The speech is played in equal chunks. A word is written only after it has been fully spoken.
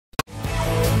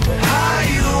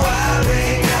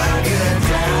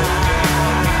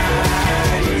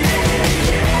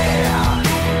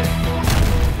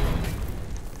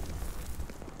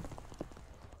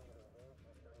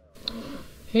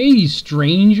Hey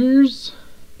strangers,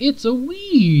 it's a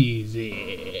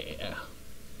Wheezy.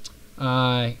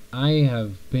 I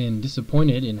have been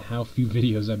disappointed in how few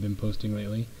videos I've been posting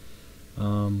lately.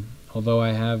 Although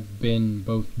I have been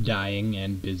both dying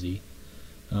and busy.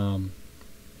 I'm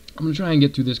gonna try and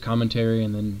get through this commentary,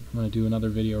 and then I'm gonna do another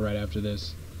video right after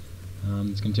this.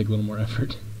 It's gonna take a little more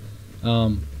effort.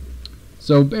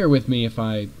 So bear with me if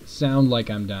I sound like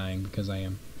I'm dying, because I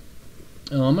am.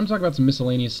 I'm gonna talk about some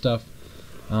miscellaneous stuff.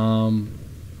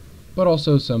 But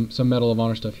also some Medal of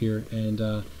Honor stuff here,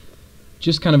 and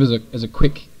just kind of as a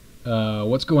quick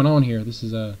what's going on here. This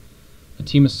is a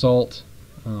team assault,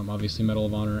 obviously Medal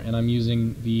of Honor, and I'm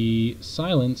using the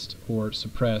silenced or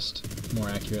suppressed, more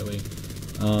accurately,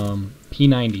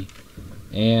 P90.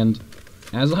 And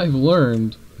as I've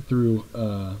learned through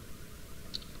I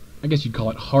guess you'd call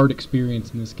it hard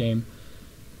experience in this game,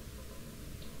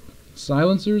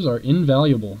 silencers are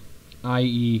invaluable,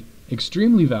 i.e.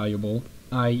 extremely valuable,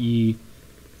 i.e.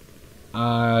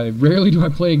 Rarely do I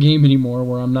play a game anymore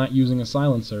where I'm not using a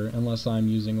silencer unless I'm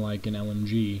using like an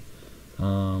LMG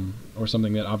or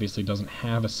something that obviously doesn't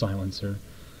have a silencer.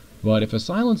 But if a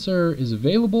silencer is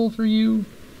available for you,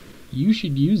 you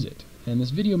should use it. And this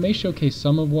video may showcase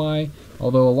some of why,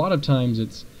 although a lot of times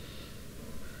it's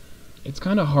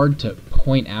kind of hard to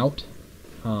point out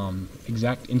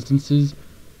exact instances,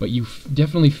 but you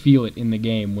definitely feel it in the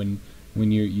game when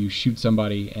you shoot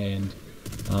somebody, and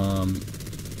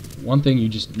one thing, you're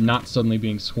just not suddenly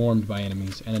being swarmed by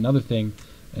enemies, and another thing,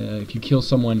 if you kill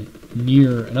someone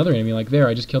near another enemy, like there,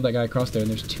 I just killed that guy across there,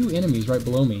 and there's two enemies right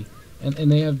below me, and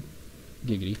they have,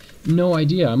 giggity, no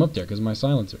idea I'm up there because of my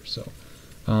silencer. So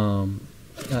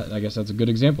I guess that's a good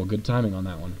example, good timing on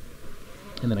that one.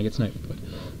 And then I get sniped, but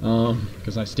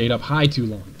because I stayed up high too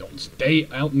long. Don't stay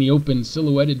out in the open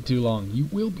silhouetted too long, you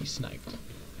will be sniped.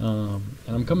 And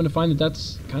I'm coming to find that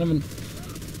that's kind of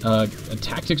a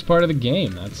tactics part of the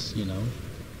game. That's, you know,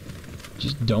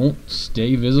 just don't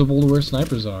stay visible to where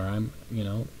snipers are.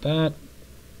 That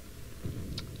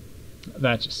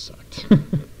just sucked.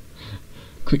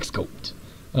 Quick scoped.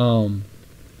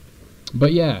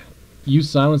 But yeah,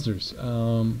 use silencers.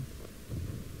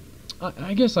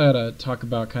 I guess I ought to talk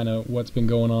about kind of what's been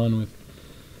going on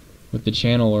with the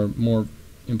channel, or more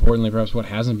importantly, perhaps what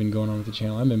hasn't been going on with the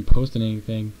channel. I haven't been posting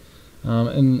anything,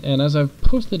 and as I've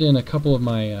posted in a couple of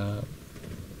my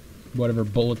whatever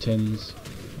bulletins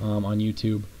on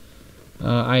YouTube,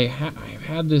 I've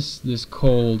had this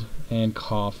cold and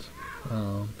cough,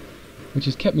 which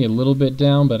has kept me a little bit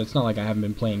down. But it's not like I haven't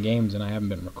been playing games and I haven't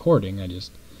been recording. I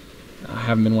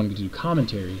haven't been wanting to do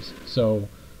commentaries. So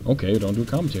okay, don't do a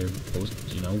commentary. Post,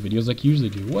 videos like you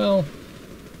usually do. Well,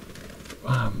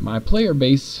 my player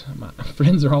base, my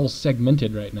friends are all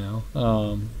segmented right now.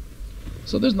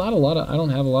 So there's not a lot of, I don't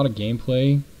have a lot of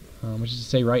gameplay, which is to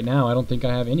say right now I don't think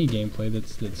I have any gameplay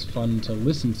that's fun to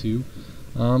listen to,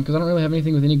 because I don't really have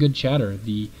anything with any good chatter.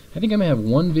 I think I may have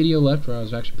one video left where I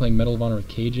was actually playing Medal of Honor with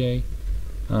KJ,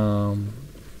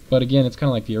 but again, it's kind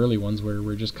of like the early ones where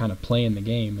we're just kind of playing the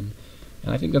game, and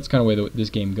I think that's kind of the way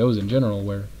this game goes in general,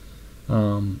 where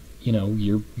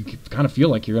you kind of feel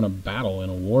like you're in a battle, in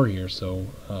a war here. So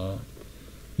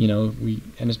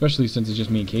and especially since it's just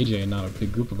me and KJ and not a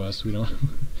big group of us, we're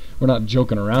not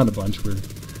joking around a bunch.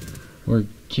 We're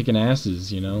kicking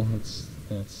asses.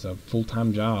 It's a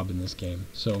full-time job in this game.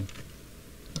 So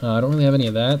I don't really have any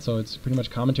of that. So it's pretty much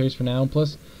commentaries for now.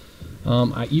 Plus,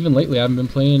 even lately I haven't been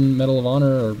playing Medal of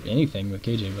Honor or anything with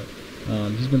KJ, but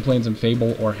he's been playing some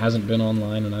Fable, or hasn't been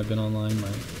online when I've been online.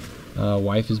 My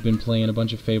wife has been playing a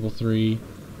bunch of Fable 3,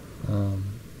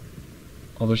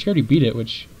 although she already beat it,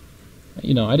 which, I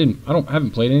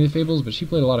haven't played any of the Fables, but she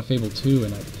played a lot of Fable 2,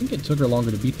 and I think it took her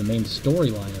longer to beat the main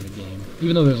storyline of the game,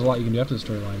 even though there's a lot you can do after the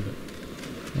storyline.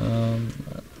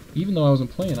 But even though I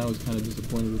wasn't playing, I was kind of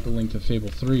disappointed with the link to Fable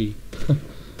 3.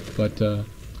 But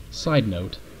side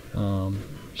note,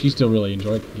 she still really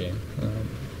enjoyed the game.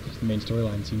 The main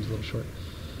storyline seems a little short.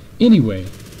 Anyway,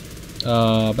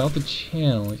 about the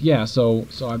channel. Yeah, so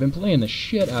I've been playing the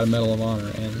shit out of Medal of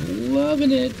Honor and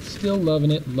loving it, still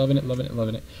loving it.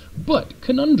 But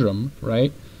conundrum,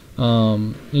 right?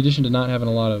 In addition to not having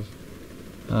a lot of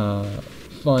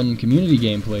fun community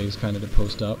gameplays kind of to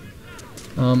post up,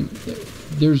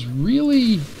 there's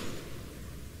really,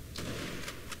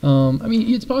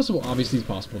 it's possible. Obviously, it's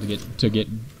possible to get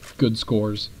good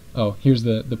scores. Oh, here's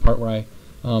the part where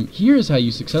here's how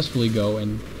you successfully go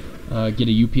and get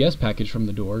a UPS package from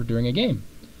the door during a game.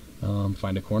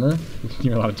 Find a corner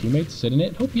near a lot of teammates, sit in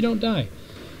it, hope you don't die.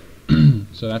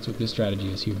 So that's what this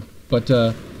strategy is here. But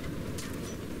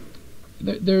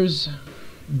there's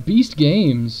Beast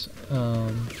Games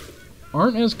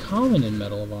aren't as common in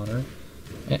Medal of Honor,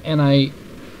 and I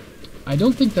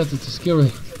don't think that's it's a skill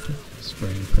related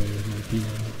spraying and pray with my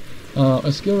female.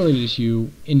 A skill related issue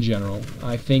in general.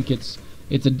 I think it's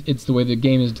the way the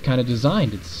game is kind of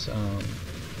designed. It's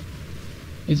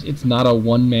not a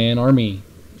one-man army.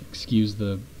 Excuse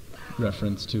the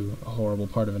reference to a horrible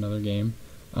part of another game.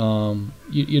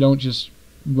 You don't just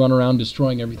run around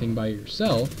destroying everything by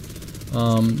yourself.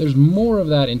 There's more of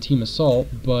that in Team Assault,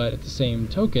 but at the same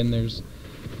token, there's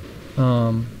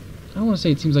I don't want to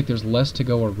say it seems like there's less to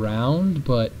go around,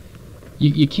 but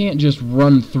you can't just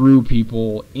run through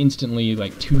people instantly,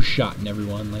 like two-shotting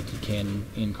everyone like you can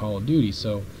in Call of Duty.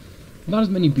 So not as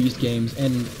many beast games,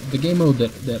 and the game mode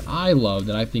that I love,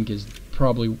 that I think is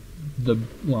probably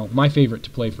my favorite to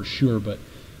play for sure, but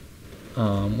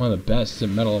one of the best that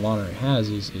Medal of Honor has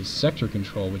is Sector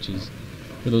Control, which is,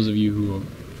 for those of you who have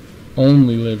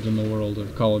only lived in the world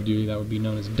of Call of Duty, that would be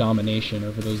known as Domination,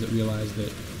 or for those that realize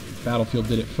that Battlefield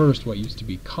did it first, what used to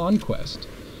be Conquest.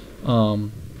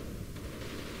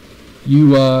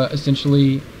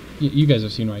 Essentially, you guys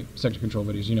have seen my Sector Control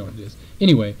videos, you know what it is.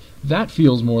 Anyway, that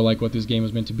feels more like what this game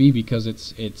was meant to be, because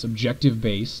it's objective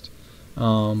based,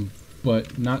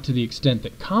 but not to the extent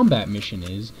that Combat Mission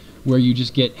is, where you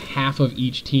just get half of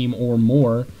each team or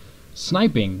more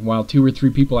sniping while 2 or 3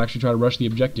 people actually try to rush the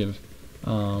objective.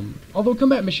 Although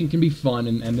Combat Mission can be fun,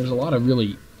 and there's a lot of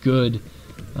really good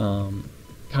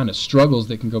kind of struggles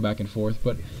that can go back and forth,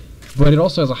 but it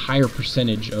also has a higher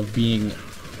percentage of being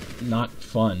not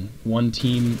fun. One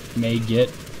team may get,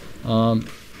 not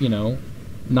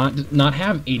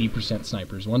have 80%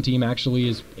 snipers. One team actually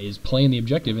is playing the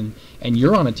objective, and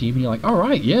you're on a team, and you're like, all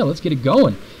right, yeah, let's get it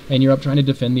going. And you're up trying to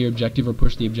defend the objective or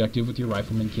push the objective with your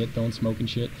rifleman kit, throwing smoke and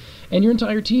shit. And your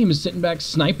entire team is sitting back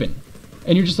sniping.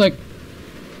 And you're just like,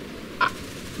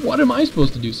 what am I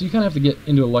supposed to do? So you kind of have to get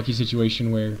into a lucky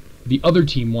situation where the other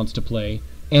team wants to play,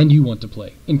 and you want to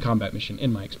play in Combat Mission,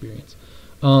 in my experience.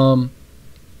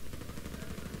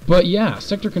 But yeah,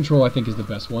 Sector Control I think is the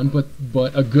best one, but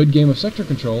a good game of Sector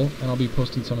Control, and I'll be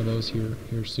posting some of those here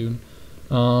soon,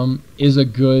 is a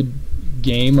good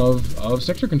game of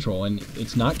Sector Control, and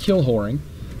it's not kill whoring,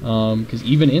 because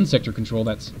even in Sector Control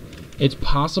it's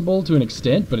possible to an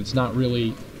extent, but it's not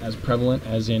really as prevalent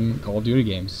as in Call of Duty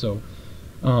games. So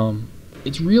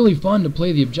it's really fun to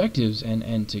play the objectives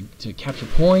and to capture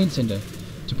points and to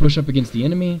push up against the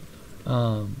enemy.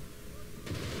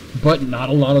 But not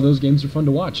a lot of those games are fun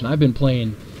to watch, and I've been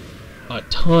playing a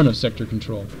ton of Sector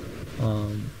Control,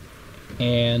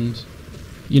 and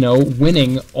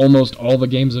winning almost all the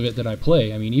games of it that I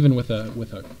play. I mean, even with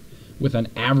an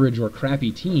average or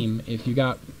crappy team, if you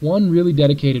got one really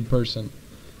dedicated person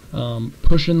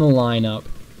pushing the line up,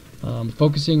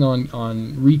 focusing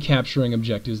on recapturing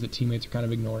objectives that teammates are kind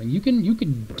of ignoring, you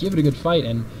can give it a good fight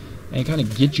and kind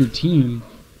of get your team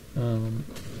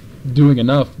doing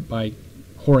enough by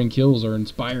whoring kills or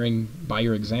inspiring by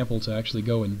your example to actually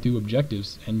go and do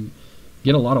objectives and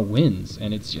get a lot of wins.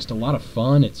 And it's just a lot of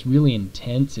fun. It's really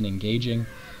intense and engaging,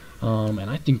 and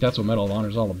I think that's what Medal of Honor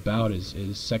is all about, is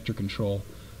Sector Control,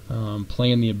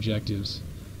 playing the objectives,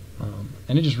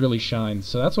 and it just really shines.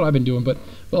 So that's what I've been doing. But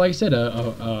like I said,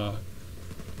 a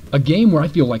game where I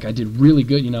feel like I did really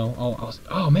good,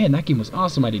 oh man, that game was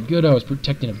awesome, I did good, I was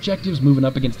protecting objectives, moving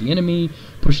up against the enemy,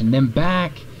 pushing them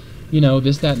back,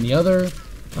 this, that, and the other,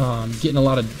 getting a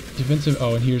lot of defensive,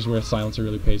 and here's where Silencer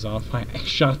really pays off. I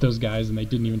shot those guys and they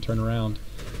didn't even turn around,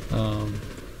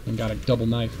 and got a double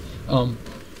knife.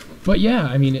 But yeah,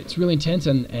 I mean, it's really intense,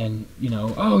 and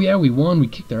oh yeah, we won, we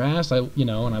kicked their ass, and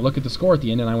I look at the score at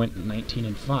the end and I went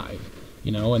 19-5,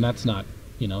 and that's not,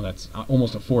 that's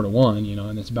almost a 4-to-1,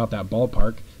 and it's about that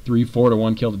ballpark,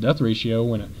 3-4-to-1 kill to death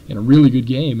ratio in a really good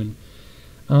game, and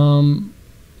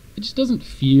it just doesn't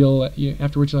feel,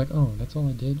 afterwards you're like, oh, that's all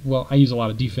I did? Well, I use a lot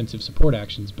of defensive support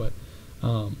actions, but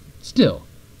still,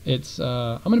 it's,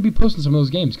 I'm going to be posting some of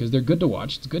those games because they're good to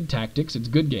watch, it's good tactics, it's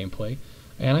good gameplay,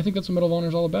 and I think that's what Medal of Honor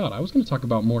is all about. I was going to talk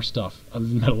about more stuff other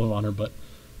than Medal of Honor, but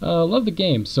love the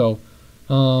game. So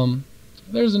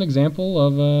there's an example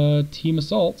of Team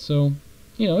Assault, so,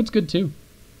 it's good too.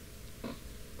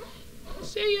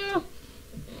 See ya!